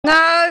No. No,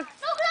 I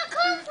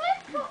can't swim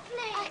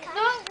properly.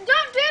 No,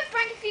 don't do it,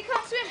 Frank, if you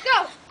can't swim. Go.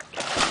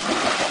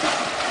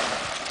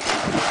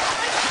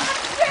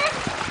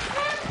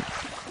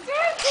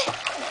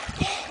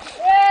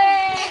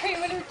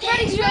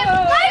 Freddie, swim.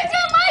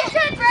 My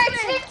turn,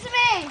 Freddie. Swim to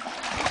me.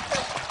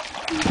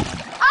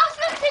 I'll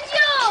swim to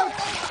yours.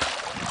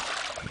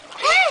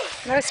 Hey.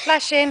 No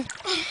splashing.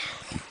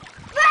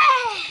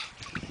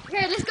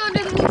 Okay, let's go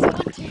under the water. 1,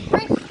 2,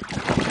 3.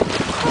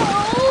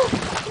 Oh,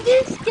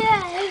 I'm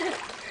scared.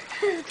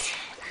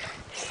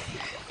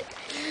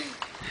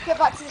 Get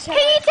back to the shower.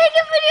 Can you take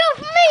a video of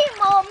me,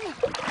 Mum?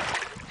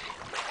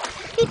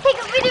 Can you take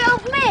a video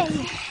of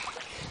me?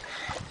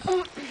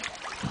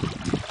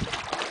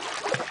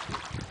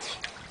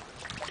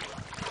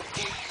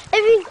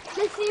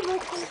 Let's see if I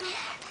can.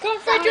 Go on,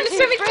 Fred, do you want to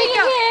swim with me in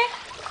here?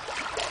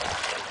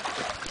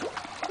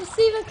 Let's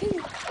see if I can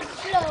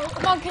float.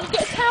 Come on, can you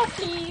get a towel,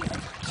 please?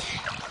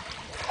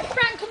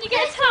 Frank, can you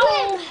get a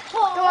towel? Go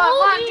on,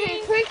 1,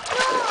 2, 3.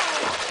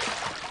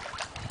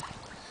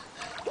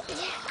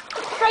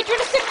 Fred, do you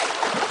want to swim?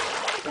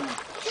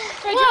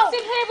 Fred, do you want to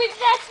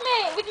swim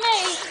here with me?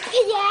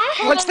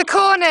 Yeah. Watch the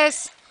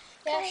corners.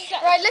 Yes.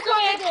 Right, look what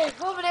I'm going to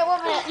do. 1 minute,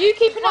 1 minute. You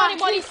keep an eye on him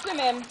while he's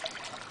swimming.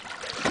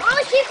 I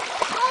want to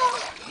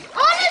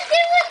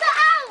do with the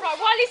owl. Right,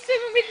 while he's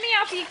swimming with me,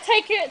 Abby,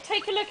 take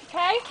a look,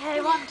 okay? Okay,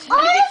 1, 2.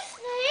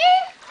 Honestly?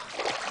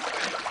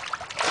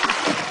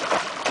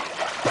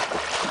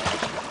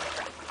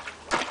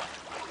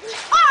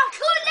 Oh,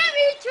 cool, let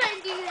me try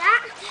and do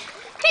that.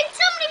 Can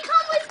somebody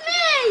come with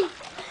me?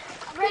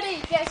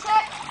 Ready, get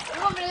set. You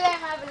want me to let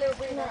him have a little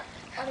bit of that?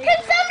 Can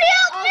somebody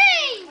help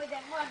me? With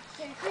them, 1,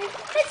 2, 3.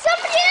 Can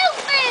somebody help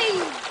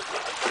me?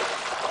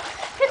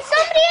 Can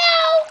somebody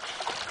help?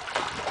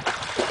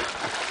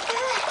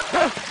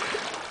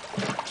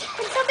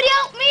 Can somebody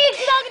help me?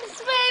 Because I'm going to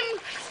swim.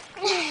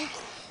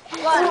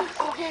 1,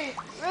 2,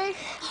 3.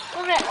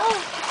 1 minute. Oh.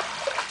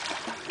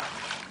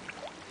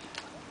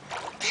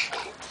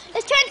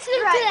 Let's try and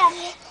swim to them.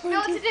 You know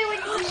what to do when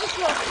you touch the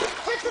floor.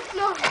 Touch the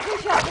floor,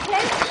 push up,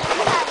 okay?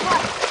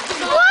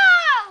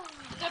 Wow!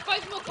 They're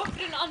both more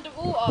confident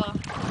underwater.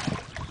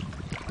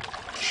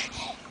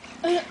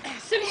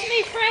 Swim to me,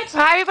 Fred.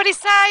 Right, everybody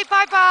say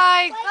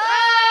bye-bye.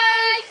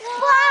 Bye!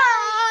 Bye!